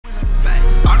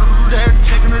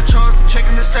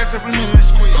checking the stats every minute.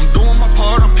 I'm doing my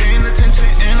part, I'm paying attention,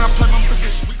 and I play my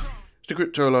position. It's the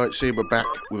Crypto Lightsaber back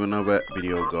with another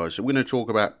video, guys. So we're going to talk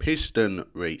about Piston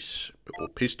race or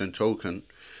Piston token.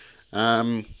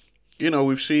 You know,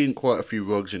 we've seen quite a few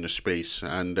rugs in the space,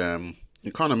 and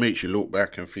it kind of makes you look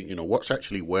back and think, you know, what's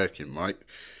actually working, right?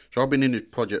 So I've been in this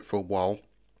project for a while,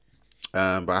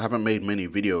 but I haven't made many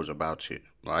videos about it,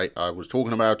 right? I was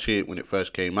talking about it when it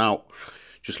first came out,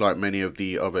 just like many of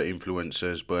the other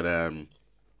influencers, but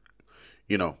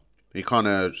you know, he kind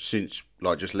of since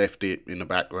like just left it in the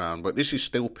background. But this is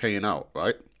still paying out,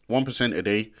 right? 1% a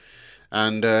day,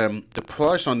 and the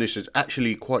price on this is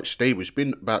actually quite stable. It's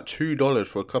been about $2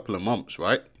 for a couple of months,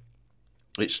 right?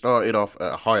 It started off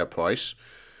at a higher price,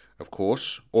 of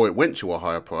course, or it went to a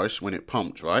higher price when it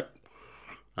pumped, right?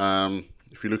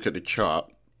 If you look at the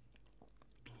chart,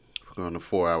 if we go on the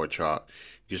 4-hour chart,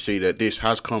 you see that this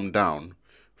has come down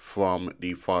from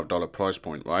the $5 price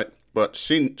point, right? But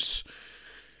since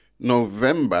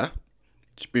November,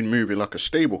 it's been moving like a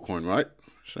stable coin, right?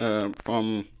 So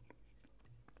from,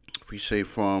 if we say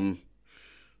from,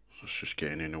 it's just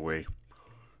getting in the way.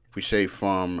 If we say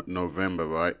from November,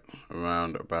 right,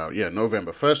 around about, yeah,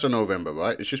 November, 1st of November,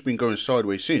 right? It's just been going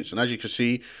sideways since. And as you can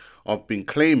see, I've been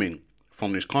claiming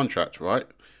from this contract, right?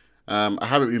 I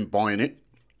haven't been buying it,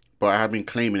 but I have been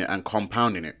claiming it and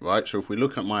compounding it, right? So if we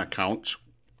look at my account,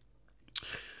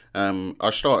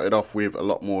 I started off with a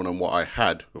lot more than what I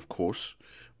had, of course.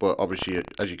 But obviously,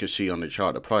 as you can see on the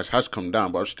chart, the price has come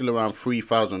down, but I'm still around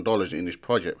 $3,000 in this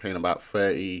project, paying about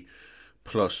 $30+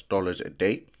 a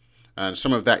day. And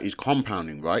some of that is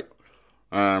compounding, right?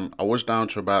 I was down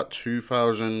to about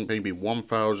 2,000, maybe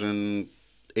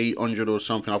 1,800 or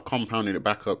something. I've compounded it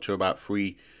back up to about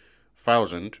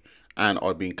 3,000, and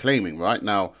I've been claiming, right?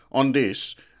 Now, on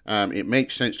this, it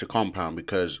makes sense to compound,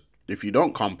 because if you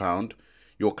don't compound,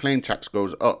 your claim tax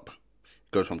goes up.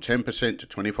 It goes from 10% to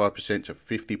 25% to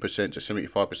 50% to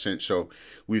 75%. So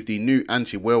with the new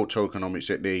anti-whale tokenomics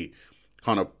that they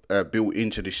kind of built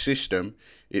into the system,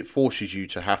 it forces you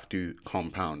to have to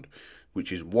compound,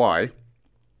 which is why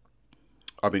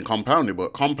I've been compounding.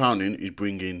 But compounding is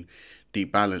bringing the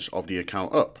balance of the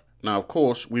account up. Now, of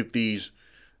course, with these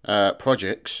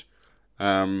projects,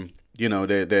 you know,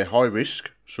 they're high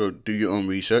risk, so do your own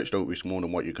research. Don't risk more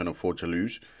than what you can afford to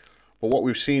lose. But what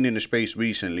we've seen in the space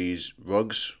recently is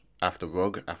rugs after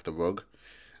rug after rug,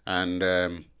 and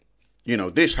you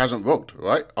know, this hasn't rugged,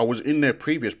 right? I was in their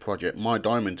previous project, My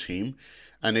Diamond Team,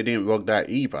 and they didn't rug that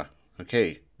either.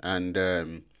 Okay, and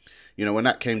you know, when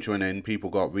that came to an end, people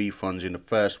got refunds in the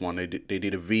first one. They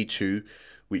did a V2,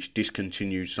 which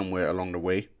discontinued somewhere along the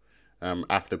way,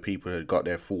 after people had got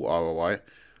their full ROI.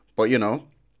 But you know,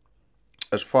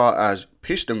 as far as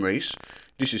Piston Race,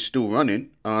 this is still running.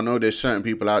 I know there's certain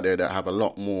people out there that have a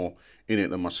lot more in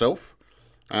it than myself.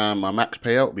 My max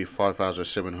payout will be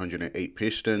 5,708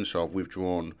 pistons, so I've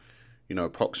withdrawn, you know,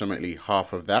 approximately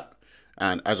half of that.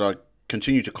 And as I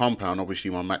continue to compound,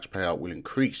 obviously my max payout will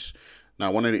increase.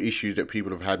 Now, one of the issues that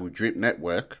people have had with Drip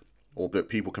Network, or that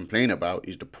people complain about,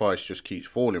 is the price just keeps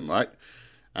falling, right?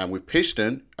 And with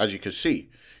Piston, as you can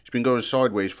see, it's been going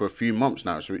sideways for a few months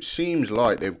now. So it seems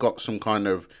like they've got some kind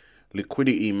of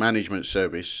liquidity management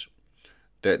service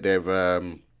that they're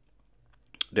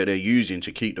using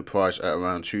to keep the price at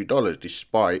around $2,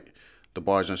 despite the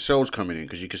buys and sells coming in.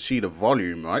 Because you can see the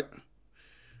volume, right?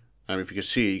 And if you can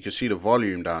see the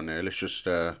volume down there. Let's just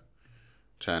turn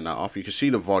that off. You can see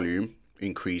the volume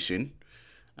increasing,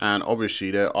 and obviously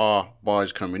there are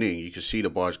buys coming in. You can see the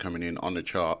buys coming in on the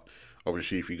chart,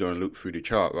 obviously, if you go and look through the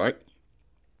chart, right?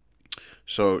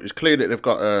 So it's clear that they've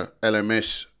got a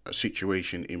LMS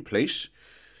situation in place.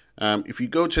 If you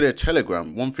go to their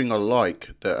Telegram, one thing I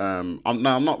like that I'm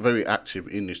not very active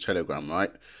in this Telegram,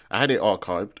 right? I had it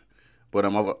archived, but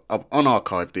I've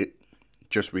unarchived it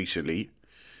just recently,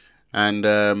 and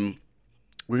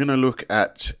we're gonna look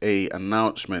at a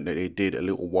announcement that they did a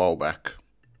little while back,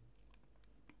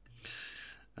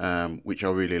 which I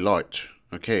really liked.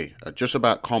 Okay, just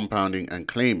about compounding and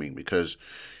claiming, because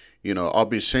you know, I've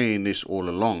been saying this all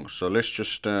along. So let's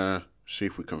just see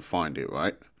if we can find it,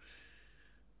 right?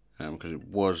 Because it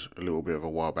was a little bit of a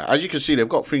while back. As you can see, they've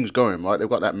got things going, right? They've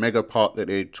got that mega part that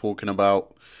they're talking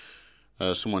about.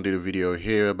 Someone did a video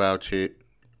here about it.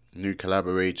 New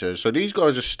collaborators. So these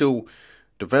guys are still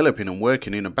developing and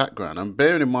working in the background. And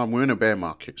bearing in mind, we're in a bear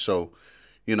market. So,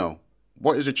 you know,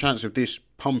 what is the chance of this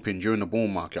pumping during the bull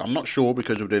market? I'm not sure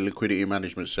because of the liquidity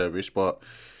management service, but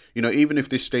you know, even if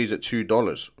this stays at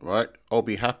 $2, right, I'll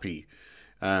be happy,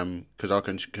 because I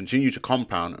can continue to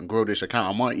compound and grow this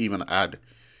account. I might even add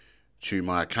to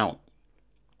my account.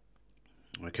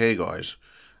 Okay, guys.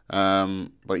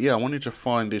 But yeah, I wanted to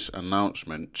find this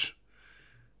announcement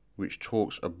which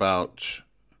talks about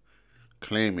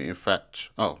claiming. In fact,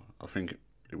 oh, I think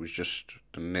it was just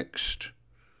the next.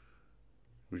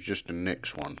 It was just the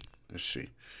next one. Let's see.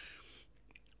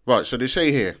 Right, so they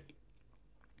say here,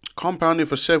 compounding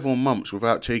for several months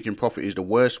without taking profit is the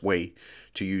worst way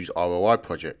to use ROI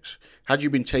projects. Had you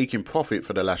been taking profit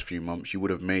for the last few months, you would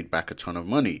have made back a ton of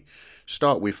money.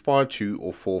 Start with 5.2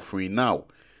 or 4.3 now.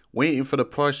 Waiting for the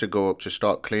price to go up to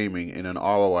start claiming in an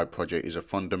ROI project is a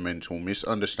fundamental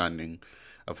misunderstanding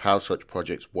of how such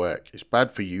projects work. It's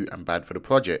bad for you and bad for the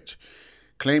project.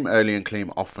 Claim early and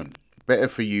claim often. Better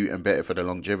for you and better for the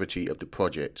longevity of the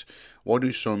project. Why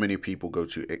do so many people go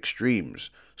to extremes?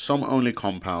 Some only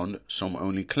compound, some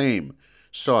only claim.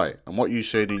 Sigh. And what you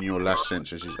said in your last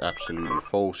sentence is absolutely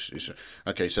false.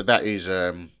 Okay, so that is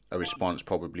a response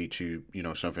probably to, you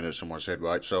know, something that someone said,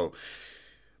 right? So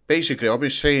basically, I've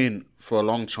been saying for a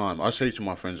long time, I say to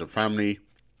my friends and family,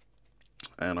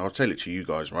 and I'll tell it to you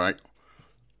guys, right?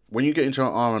 When you get into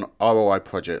an ROI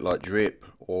project like Drip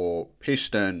or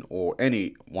Piston or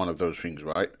any one of those things,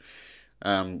 right?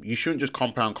 You shouldn't just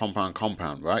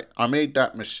compound, right? I made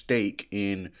that mistake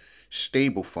in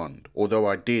Stable Fund, although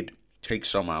I did take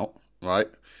some out, right?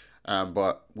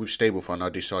 But with Stable Fund, I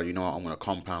decided, you know what, I'm going to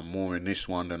compound more in this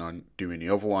one than I do in the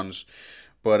other ones.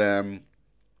 But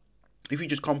if you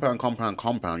just compound,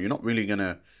 you're not really going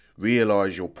to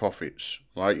realize your profits,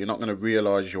 right? You're not going to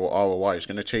realize your ROI. It's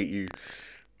going to take you,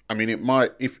 I mean, it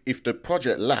might, if the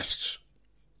project lasts,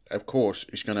 of course,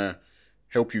 it's going to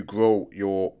help you grow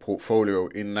your portfolio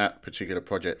in that particular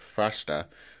project faster,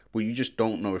 but you just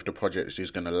don't know if the project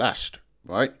is going to last,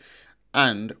 right?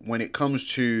 And when it comes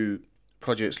to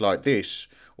projects like this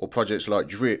or projects like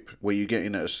Drip, where you get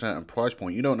in at a certain price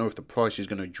point, you don't know if the price is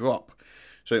going to drop.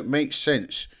 So it makes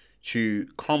sense to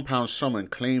compound some and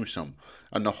claim some.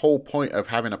 And the whole point of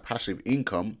having a passive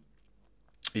income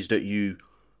is that you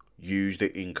use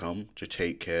the income to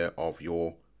take care of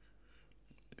your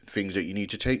things that you need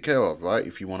to take care of, right?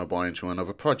 If you want to buy into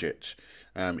another project,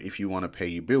 if you want to pay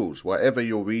your bills, whatever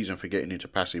your reason for getting into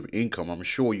passive income, I'm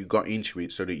sure you got into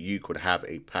it so that you could have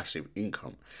a passive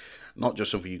income, not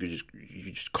just something you could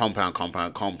just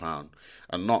compound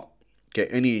and not get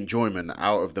any enjoyment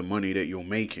out of the money that you're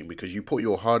making, because you put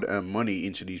your hard-earned money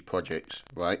into these projects,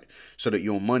 right? So that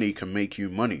your money can make you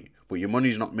money, but your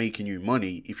money's not making you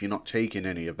money if you're not taking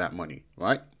any of that money,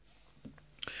 right?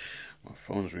 My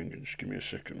phone's ringing, just give me a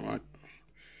second, right?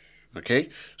 Okay,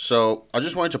 so I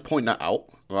just wanted to point that out,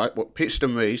 right? But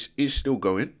Piston race is still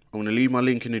going. I'm going to leave my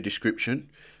link in the description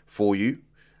for you.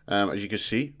 As you can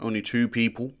see, only 2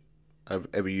 people have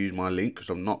ever used my link because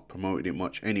I've not promoted it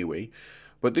much anyway.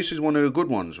 But this is one of the good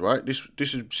ones, right? This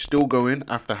is still going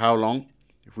after how long?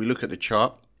 If we look at the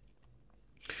chart,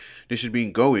 this has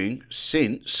been going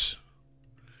since,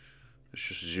 let's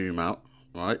just zoom out,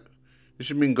 right? This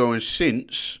has been going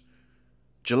since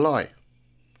July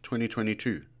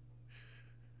 2022.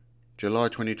 July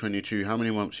 2022, how many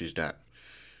months is that?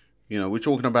 You know, we're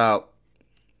talking about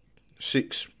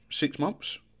six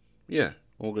months. Yeah,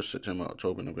 August, September,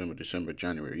 October, November, December,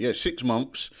 January. Yeah, 6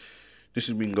 months this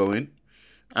has been going,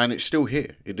 and it's still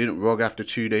here. It didn't rug after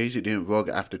 2 days. It didn't rug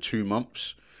after 2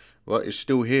 months. Right, it's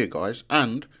still here, guys.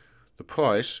 And the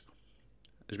price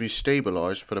has been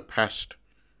stabilized for the past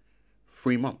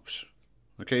 3 months.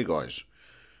 Okay, guys.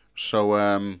 So,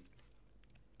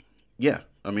 yeah,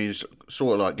 I mean, it's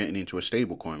sort of like getting into a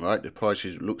stable coin, right? The price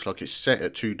looks like it's set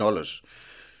at $2.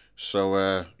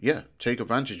 So, yeah, take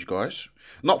advantage, guys.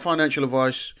 Not financial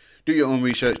advice. Do your own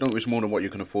research. Don't risk more than what you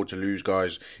can afford to lose,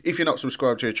 guys. If you're not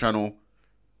subscribed to the channel,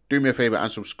 do me a favor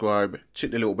and subscribe.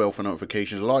 Tick the little bell for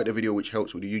notifications. Like the video, which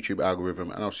helps with the YouTube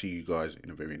algorithm. And I'll see you guys in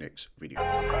the very next video.